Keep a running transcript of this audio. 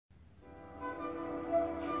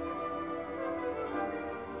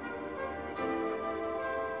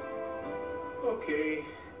Okay,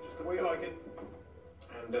 just the way you like it.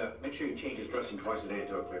 And make sure you change his dressing twice a day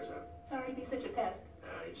until it clears up. Sorry to be such a pest.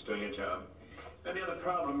 You're just doing your job. Any other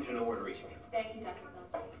problems, you know where to reach me. Thank you, Dr.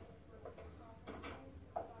 Phelps.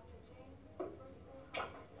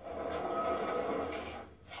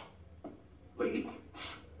 Lee?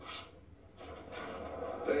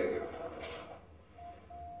 Dave.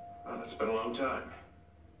 Well, it's been a long time.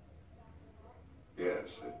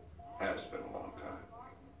 Yes, it has been a long time.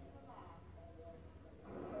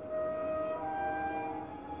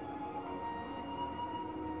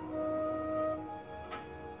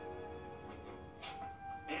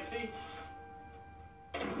 Nancy?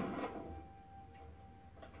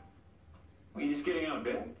 Were you just getting out of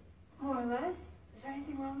bed? More or less. Is there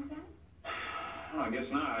anything wrong with that? Oh, I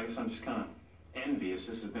guess not. I guess I'm just kind of envious.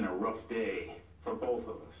 This has been a rough day for both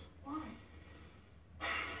of us. Why?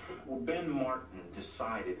 Well, Ben Martin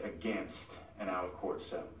decided against an out-of-court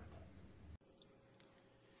settlement.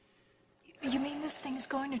 You mean this thing is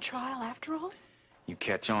going to trial after all? You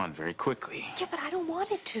catch on very quickly. Yeah, but I don't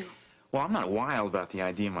want it to. Well, I'm not wild about the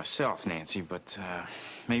idea myself, Nancy, but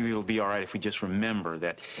maybe it'll be all right if we just remember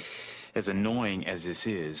that as annoying as this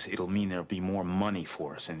is, it'll mean there'll be more money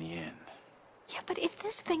for us in the end. Yeah, but if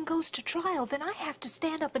this thing goes to trial, then I have to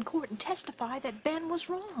stand up in court and testify that Ben was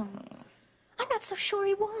wrong. I'm not so sure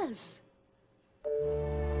he was.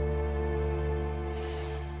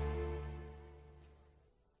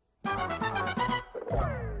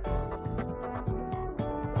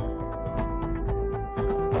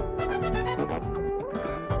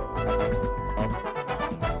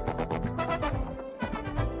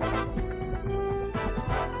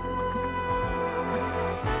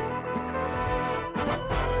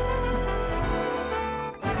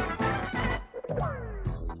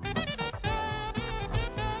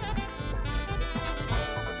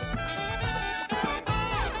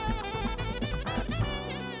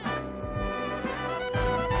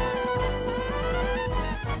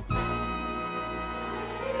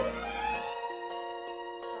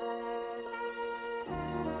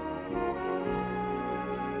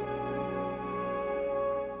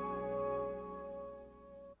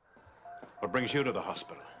 What brings you to the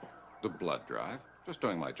hospital? The blood drive. Just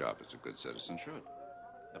doing my job as a good citizen should.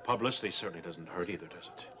 The publicity certainly doesn't hurt either,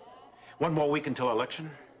 does it? One more week until election?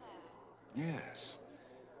 Yes.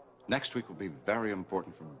 Next week will be very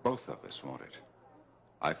important for both of us, won't it?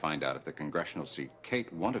 I find out if the congressional seat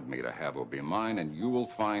Kate wanted me to have will be mine, and you will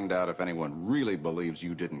find out if anyone really believes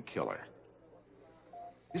you didn't kill her.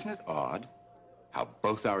 Isn't it odd how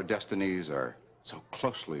both our destinies are so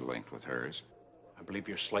closely linked with hers? I believe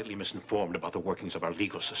you're slightly misinformed about the workings of our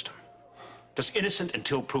legal system. Does innocent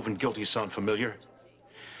until proven guilty sound familiar?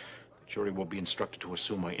 The jury will be instructed to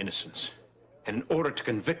assume my innocence. And in order to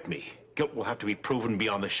convict me, guilt will have to be proven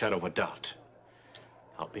beyond the shadow of a doubt.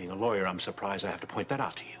 Now, being a lawyer, I'm surprised I have to point that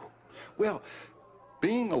out to you. Well,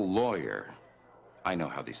 being a lawyer, I know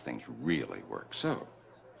how these things really work. So,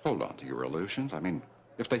 hold on to your illusions. I mean,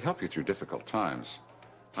 if they help you through difficult times,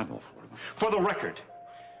 I'm all for them. For the record,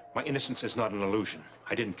 my innocence is not an illusion.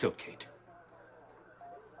 I didn't kill Kate.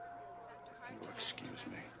 If you'll excuse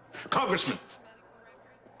me. Congressman!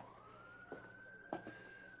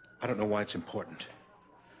 I don't know why it's important,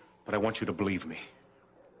 but I want you to believe me.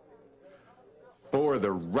 For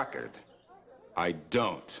the record, I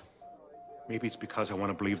don't. Maybe it's because I want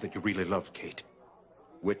to believe that you really loved Kate.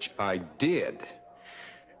 Which I did.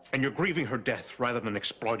 And you're grieving her death rather than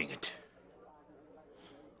exploiting it.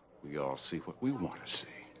 We all see what we want to see.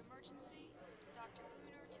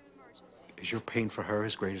 Is your pain for her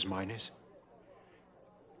as great as mine is?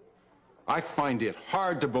 I find it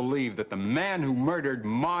hard to believe that the man who murdered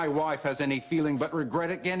my wife has any feeling but regret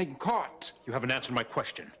at getting caught. You haven't answered my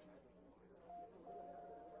question.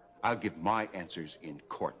 I'll give my answers in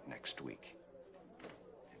court next week.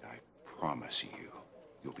 And I promise you,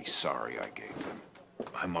 you'll be sorry I gave them.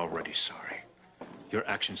 I'm already sorry. Your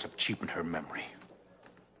actions have cheapened her memory.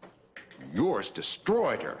 Yours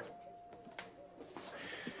destroyed her.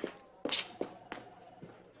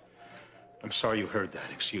 I'm sorry you heard that.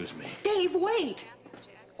 Excuse me. Dave, wait!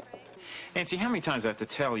 Nancy, how many times do I have to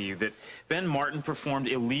tell you that Ben Martin performed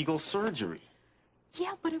illegal surgery?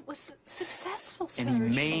 Yeah, but it was successful surgery. And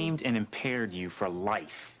he maimed and impaired you for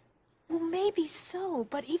life. Well, maybe so,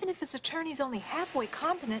 but even if his attorney's only halfway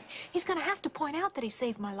competent, he's gonna have to point out that he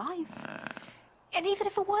saved my life. And even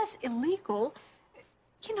if it was illegal,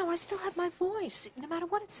 you know, I still have my voice, no matter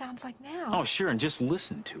what it sounds like now. Oh, sure, and just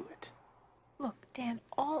listen to it. Look, Dan,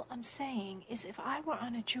 all I'm saying is if I were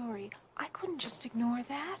on a jury, I couldn't just ignore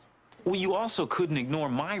that. Well, you also couldn't ignore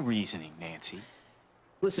my reasoning, Nancy.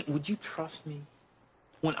 Listen, would you trust me?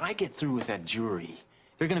 When I get through with that jury,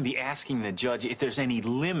 they're going to be asking the judge if there's any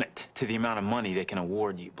limit to the amount of money they can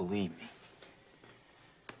award you, believe me.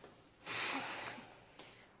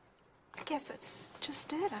 I guess that's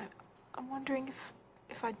just it. I'm wondering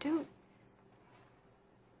if I do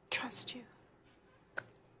trust you.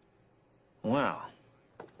 Well,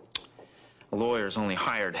 a lawyer's only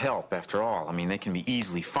hired help after all. I mean, they can be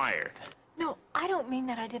easily fired. No, I don't mean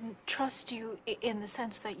that I didn't trust you in the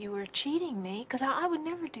sense that you were cheating me, because I would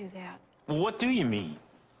never do that. Well, what do you mean?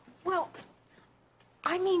 Well,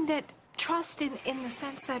 I mean that trust in the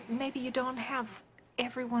sense that maybe you don't have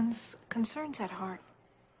everyone's concerns at heart.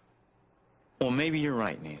 Well, maybe you're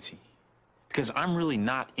right, Nancy. Because I'm really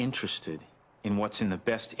not interested in what's in the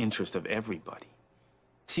best interest of everybody.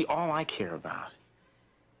 See, all I care about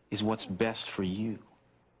is what's best for you.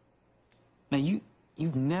 Now,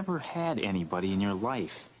 you've never had anybody in your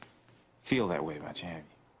life feel that way about you, have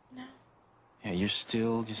you? No. Yeah, you're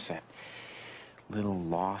still just that little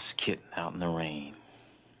lost kitten out in the rain.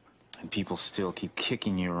 And people still keep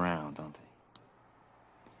kicking you around, don't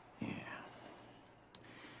they? Yeah.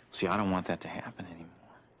 See, I don't want that to happen anymore.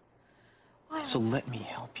 Why? So let me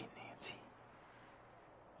help you, Nancy.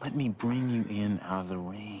 Let me bring you in out of the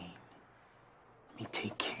rain. Let me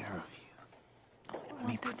take care of you. I don't Let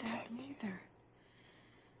me want that to protect happen you. either.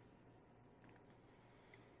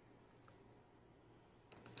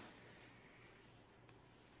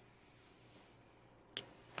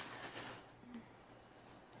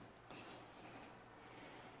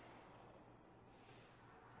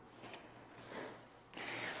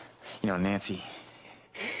 You know, Nancy,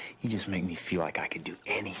 you just make me feel like I could do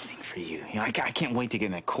anything for you. You know, I can't wait to get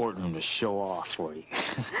in that courtroom to show off for you.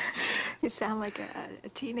 You sound like a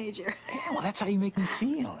teenager. Yeah, well, that's how you make me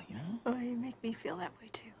feel, you know? Oh, you make me feel that way,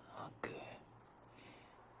 too. Oh, good.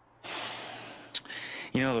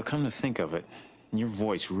 You know, though, come to think of it, your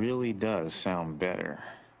voice really does sound better.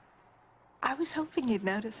 I was hoping you'd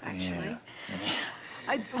notice, actually.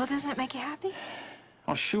 Yeah. Well, doesn't that make you happy?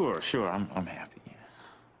 Oh, sure, I'm happy. Yeah.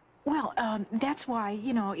 Well, that's why,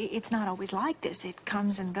 you know, it's not always like this. It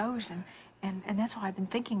comes and goes, and that's why I've been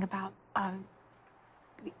thinking about, I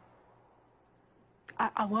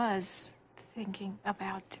was thinking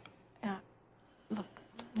about, look,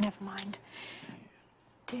 never mind.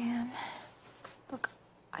 Dan, look,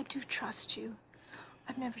 I do trust you.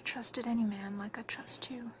 I've never trusted any man like I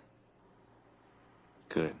trust you.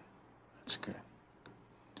 Good. That's good.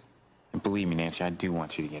 And believe me, Nancy, I do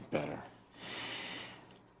want you to get better.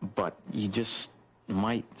 But you just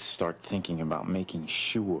might start thinking about making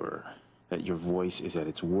sure that your voice is at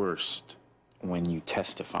its worst when you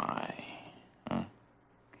testify. Huh?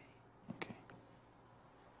 Okay.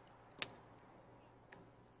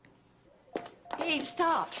 Dave,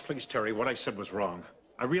 stop. Please, Terry, what I said was wrong.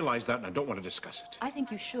 I realize that, and I don't want to discuss it. I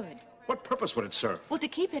think you should. What purpose would it serve? Well, to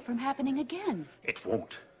keep it from happening again. It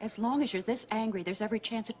won't. As long as you're this angry, there's every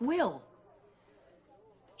chance it will.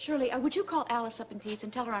 Shirley, would you call Alice up in Pete's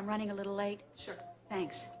and tell her I'm running a little late? Sure.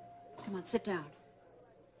 Thanks. Come on, sit down.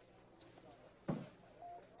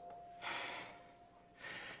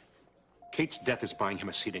 Kate's death is buying him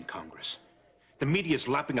a seat in Congress. The media is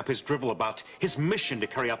lapping up his drivel about his mission to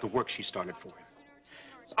carry out the work she started for him.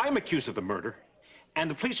 I'm accused of the murder, and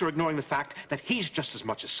the police are ignoring the fact that he's just as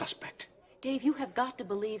much a suspect. Dave, you have got to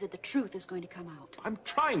believe that the truth is going to come out. I'm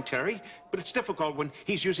trying, Terry, but it's difficult when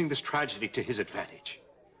he's using this tragedy to his advantage.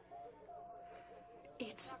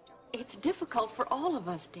 It's difficult for all of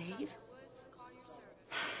us, Dave.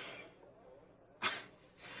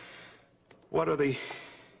 What are the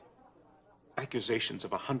accusations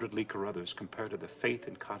of 100 Lee Carruthers compared to the faith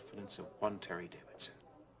and confidence of one Terry Davidson?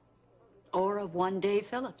 Or of one Dave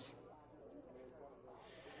Phillips.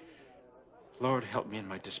 Lord, help me in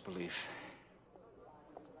my disbelief.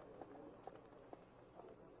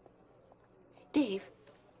 Dave,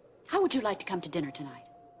 how would you like to come to dinner tonight?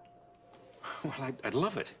 Well, I'd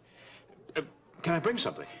love it. Can I bring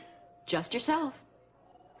something? Just yourself.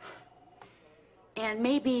 And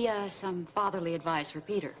maybe some fatherly advice for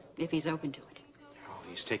Peter, if he's open to it. Oh,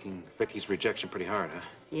 he's taking Vicky's rejection pretty hard, huh?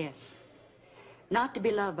 Yes. Not to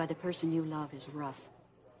be loved by the person you love is rough.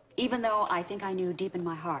 Even though I think I knew deep in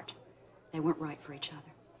my heart they weren't right for each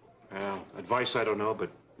other. Well, advice I don't know, but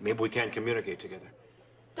maybe we can communicate together.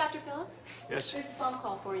 Dr. Phillips? Yes? There's a phone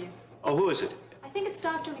call for you. Oh, who is it? I think it's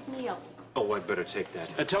Dr. McNeil. Oh, I'd better take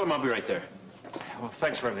that. Tell him I'll be right there. Well,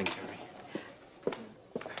 thanks for everything, Terry.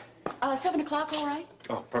 7 o'clock, all right?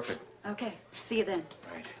 Oh, perfect. Okay. See you then.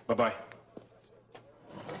 Right. Bye-bye.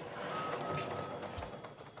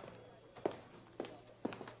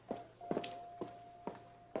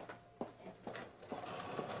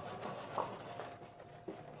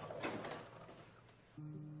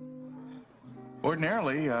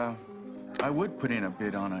 Ordinarily, I would put in a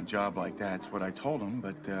bid on a job like that. It's what I told him,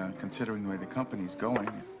 but considering the way the company's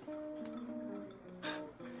going...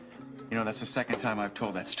 You know, that's the second time I've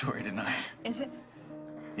told that story tonight. Is it?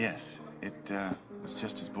 Yes, it was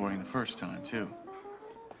just as boring the first time, too.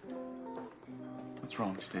 What's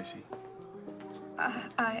wrong, Stacy?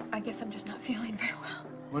 I guess I'm just not feeling very well.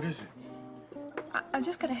 What is it? I've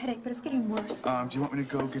just got a headache, but it's getting worse. Do you want me to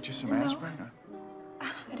go get you some aspirin?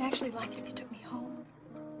 I'd actually like it if you took me home.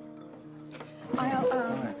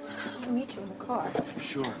 I'll meet you in the car.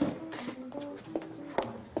 Sure.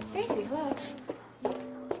 Stacy, hello.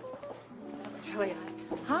 It's really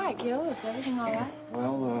odd. Hi, Gil. Is everything all right?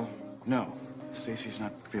 Well, no. Stacy's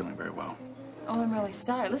not feeling very well. Oh, I'm really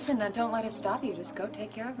sorry. Listen, don't let it stop you. Just go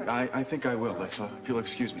take care of her. I think I will, if you'll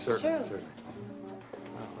excuse me. Sure.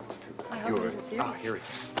 I hope it isn't serious. Ah, here he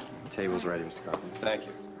is. The table's ready, Mr. Carpenter. Thank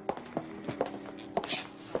you.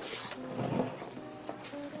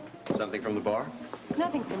 Something from the bar?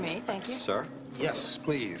 Nothing for me, thank you. Sir? Yes,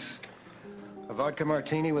 please. A vodka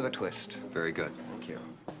martini with a twist. Very good. Thank you.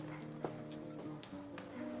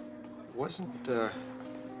 Wasn't,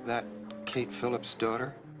 that Kate Phillips'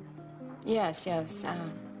 daughter? Yes.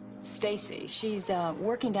 Stacy. She's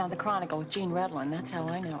working down at the Chronicle with Gene Redlin. That's how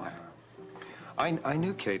I know her. I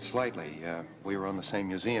knew Kate slightly. We were on the same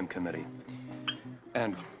museum committee.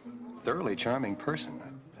 And thoroughly charming person.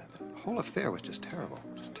 The whole affair was just terrible.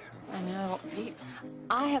 Just terrible. I know.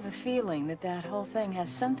 I have a feeling that whole thing has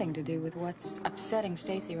something to do with what's upsetting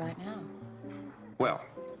Stacy right now. Well,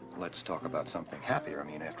 let's talk about something happier. I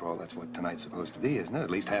mean, after all, that's what tonight's supposed to be, isn't it? At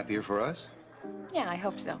least happier for us. Yeah, I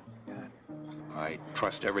hope so. I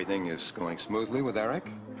trust everything is going smoothly with Eric.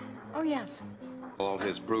 Oh, yes. All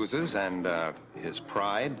his bruises and his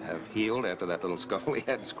pride have healed after that little scuffle he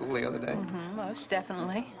had in school the other day. Mm-hmm, most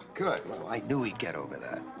definitely. Good. Well, I knew he'd get over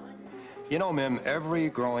that. You know, Mim, every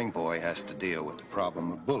growing boy has to deal with the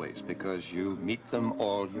problem of bullies because you meet them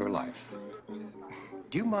all your life.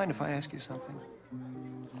 Do you mind if I ask you something?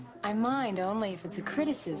 I mind only if it's a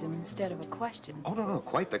criticism instead of a question. Oh, no,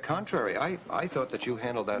 quite the contrary. I thought that you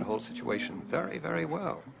handled that whole situation very, very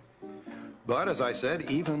well. But as I said,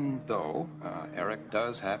 even though Eric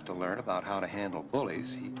does have to learn about how to handle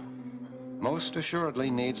bullies, he most assuredly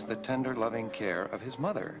needs the tender, loving care of his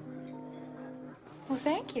mother. Well,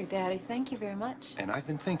 thank you, Daddy. Thank you very much. And I've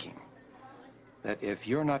been thinking that if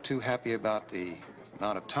you're not too happy about the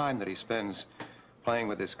amount of time that he spends playing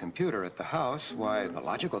with his computer at the house, why, the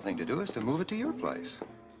logical thing to do is to move it to your place.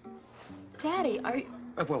 Daddy, are you...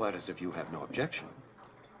 Well, that is if you have no objection.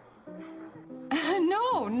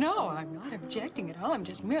 No, I'm not objecting at all. I'm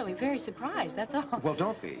just merely very surprised, that's all. Well,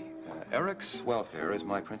 don't be. Eric's welfare is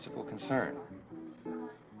my principal concern.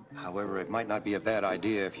 However, it might not be a bad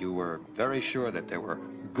idea if you were very sure that there were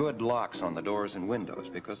good locks on the doors and windows,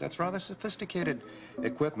 because that's rather sophisticated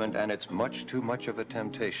equipment, and it's much too much of a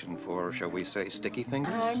temptation for, shall we say, sticky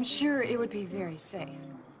fingers. I'm sure it would be very safe.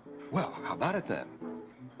 Well, how about it then?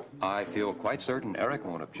 I feel quite certain Eric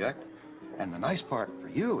won't object, and the nice part for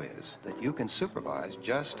you is that you can supervise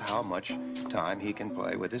just how much time he can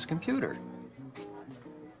play with his computer.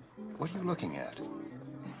 What are you looking at?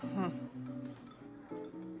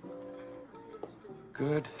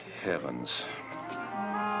 Good heavens.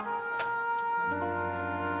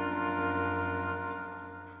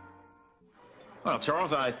 Well,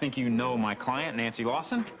 Charles, I think you know my client, Nancy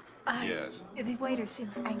Lawson. Yes. The waiter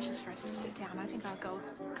seems anxious for us to sit down. I think I'll go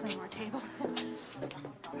clean our table.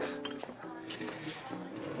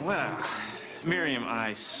 Well, Miriam,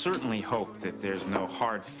 I certainly hope that there's no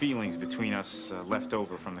hard feelings between us left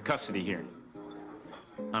over from the custody hearing.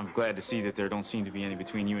 I'm glad to see that there don't seem to be any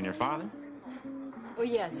between you and your father. Well,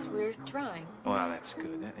 yes, we're trying. Well, that's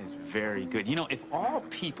good. That is very good. You know, if all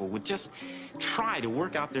people would just try to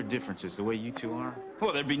work out their differences the way you two are,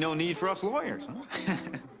 well, there'd be no need for us lawyers, huh?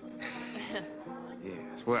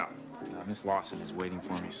 Yes, well, Miss Lawson is waiting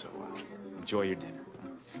for me, so enjoy your dinner.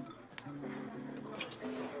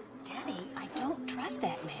 Daddy, I don't trust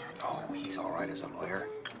that man. Oh, he's all right as a lawyer.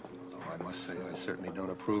 Though I must say I certainly don't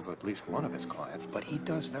approve of at least one of his clients, but he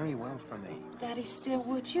does very well for me. Daddy, still,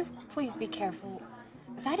 would you please be careful?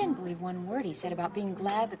 Because I didn't believe one word he said about being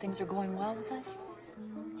glad that things are going well with us.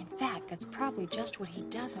 In fact, that's probably just what he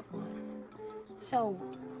doesn't want. So,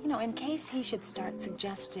 you know, in case he should start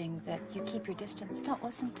suggesting that you keep your distance, don't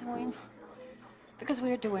listen to him. Because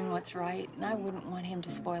we're doing what's right, and I wouldn't want him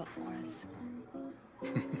to spoil it for us.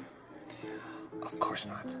 Of course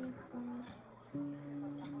not.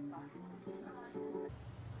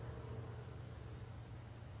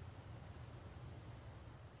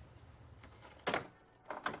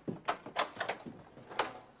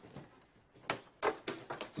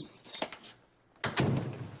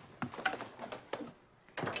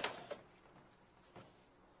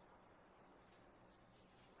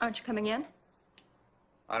 Aren't you coming in?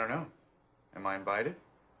 I don't know. Am I invited?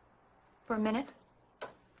 For a minute?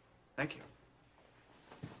 Thank you.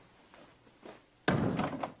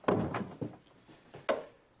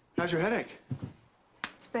 How's your headache?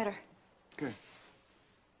 It's better. Good.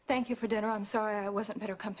 Thank you for dinner. I'm sorry I wasn't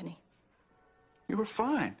better company. You were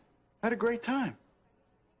fine. I had a great time.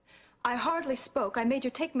 I hardly spoke. I made you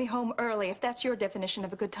take me home early. If that's your definition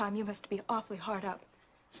of a good time, you must be awfully hard up.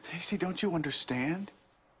 Stacy, don't you understand?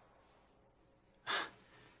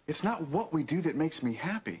 It's not what we do that makes me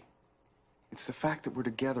happy. It's the fact that we're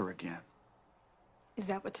together again. Is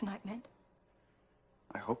that what tonight meant?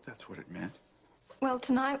 I hope that's what it meant. Well,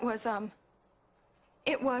 tonight was,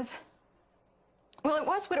 it was... Well, it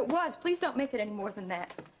was what it was. Please don't make it any more than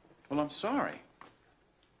that. Well, I'm sorry.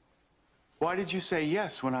 Why did you say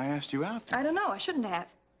yes when I asked you out? I don't know. I shouldn't have.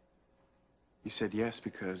 You said yes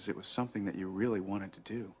because it was something that you really wanted to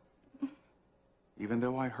do. Even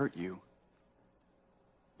though I hurt you,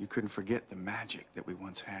 you couldn't forget the magic that we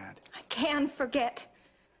once had. I can forget.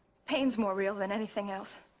 Pain's more real than anything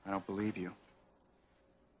else. I don't believe you.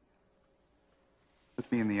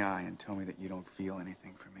 Look me in the eye and tell me that you don't feel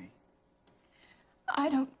anything for me. I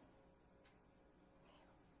don't...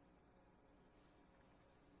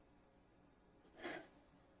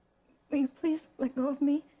 Will you please let go of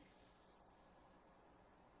me?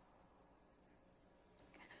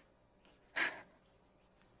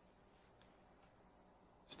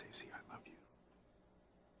 Stacy, I love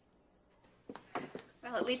you.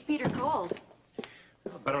 Well, at least Peter called.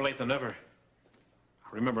 Well, better late than never.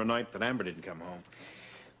 I remember a night that Amber didn't come home.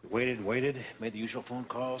 We waited and waited, made the usual phone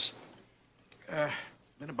calls.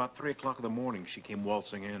 Then about 3 o'clock in the morning, she came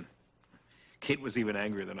waltzing in. Kate was even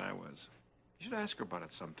angrier than I was. You should ask her about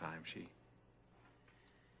it sometime. She...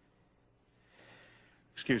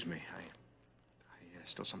 Excuse me, I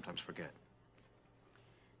still sometimes forget.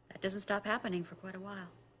 That doesn't stop happening for quite a while.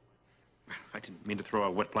 I didn't mean to throw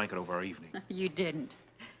a wet blanket over our evening. You didn't.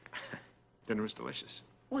 Dinner was delicious.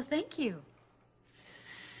 Well, thank you.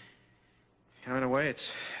 You know, in a way,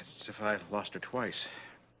 it's as if I lost her twice.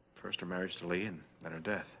 First her marriage to Lee, and then her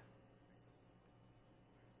death.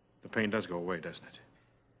 The pain does go away, doesn't it?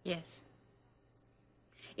 Yes.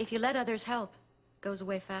 If you let others help, it goes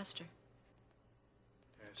away faster.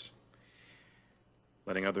 Yes.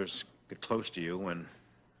 Letting others get close to you when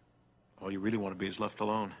all you really want to be is left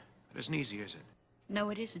alone. It isn't easy, is it?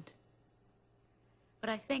 No, it isn't.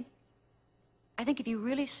 But I think if you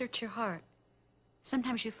really search your heart,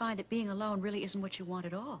 sometimes you find that being alone really isn't what you want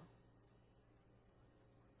at all.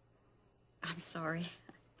 I'm sorry.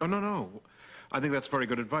 Oh, no. I think that's very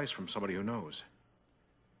good advice from somebody who knows.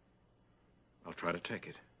 I'll try to take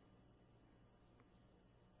it.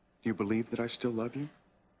 Do you believe that I still love you?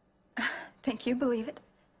 Think you believe it?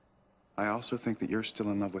 I also think that you're still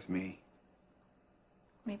in love with me.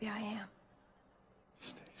 Maybe I am.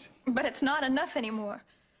 Stacy. But it's not enough anymore.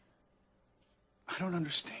 I don't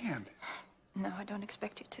understand. No, I don't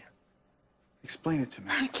expect you to. Explain it to me.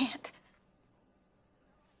 I can't.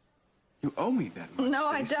 You owe me that much, No,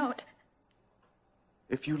 I Stacy. don't.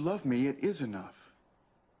 If you love me, it is enough.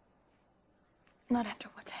 Not after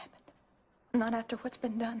what's happened. Not after what's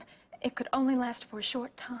been done. It could only last for a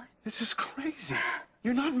short time. This is crazy.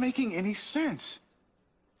 You're not making any sense.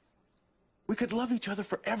 We could love each other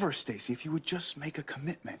forever, Stacy, if you would just make a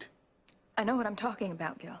commitment. I know what I'm talking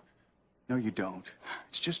about, Gil. No, you don't.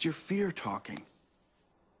 It's just your fear talking.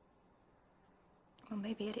 Well,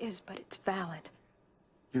 maybe it is, but it's valid.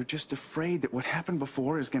 You're just afraid that what happened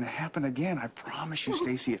before is going to happen again. I promise you,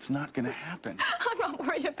 Stacy, it's not going to happen. I'm not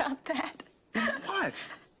worried about that. Then what?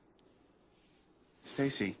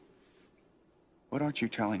 Stacy, what aren't you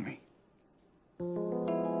telling me? Well,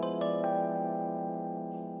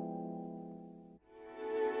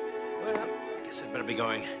 I guess I'd better be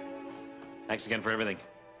going. Thanks again for everything.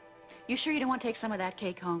 You sure you don't want to take some of that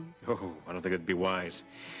cake home? Oh, I don't think it'd be wise.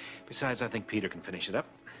 Besides, I think Peter can finish it up.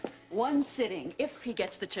 One sitting, if he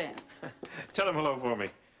gets the chance. Tell him hello for me.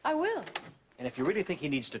 I will. And if you really think he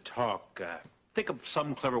needs to talk, think of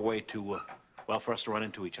some clever way to, well, for us to run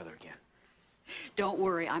into each other again. Don't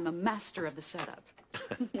worry, I'm a master of the setup.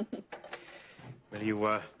 Will you,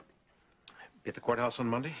 be at the courthouse on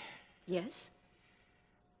Monday? Yes?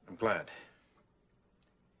 I'm glad.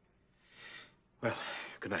 Well,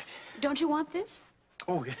 good night. Don't you want this?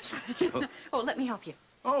 Oh, yes, thank you. Oh, let me help you.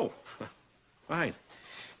 Oh, fine.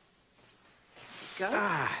 Go.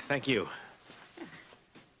 Ah, thank you.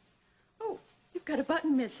 Oh, you've got a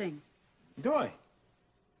button missing. Do I?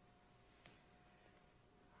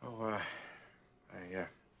 Oh,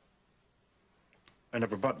 I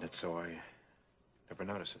never button it, so I never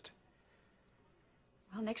notice it.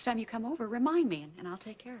 Well, next time you come over, remind me, and I'll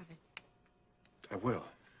take care of it. I will.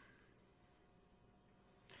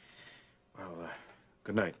 Well,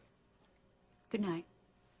 good night. Good night.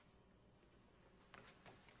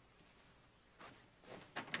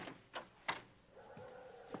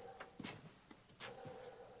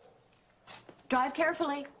 Drive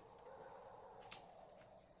carefully.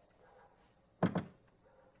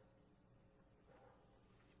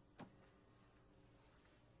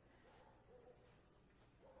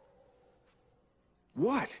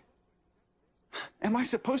 What? Am I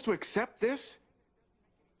supposed to accept this?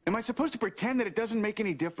 Am I supposed to pretend that it doesn't make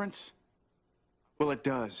any difference? Well, it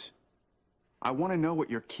does. I want to know what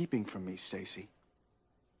you're keeping from me, Stacy.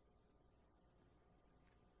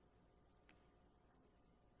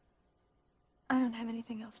 I don't have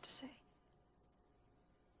anything else to say.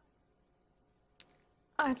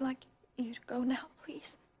 I'd like you to go now,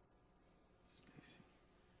 please.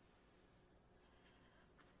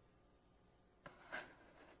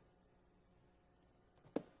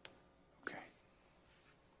 Okay.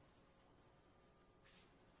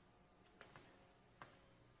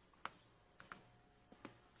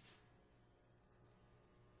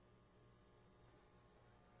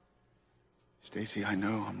 Stacy, I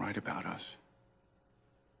know I'm right about us.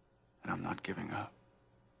 And I'm not giving up.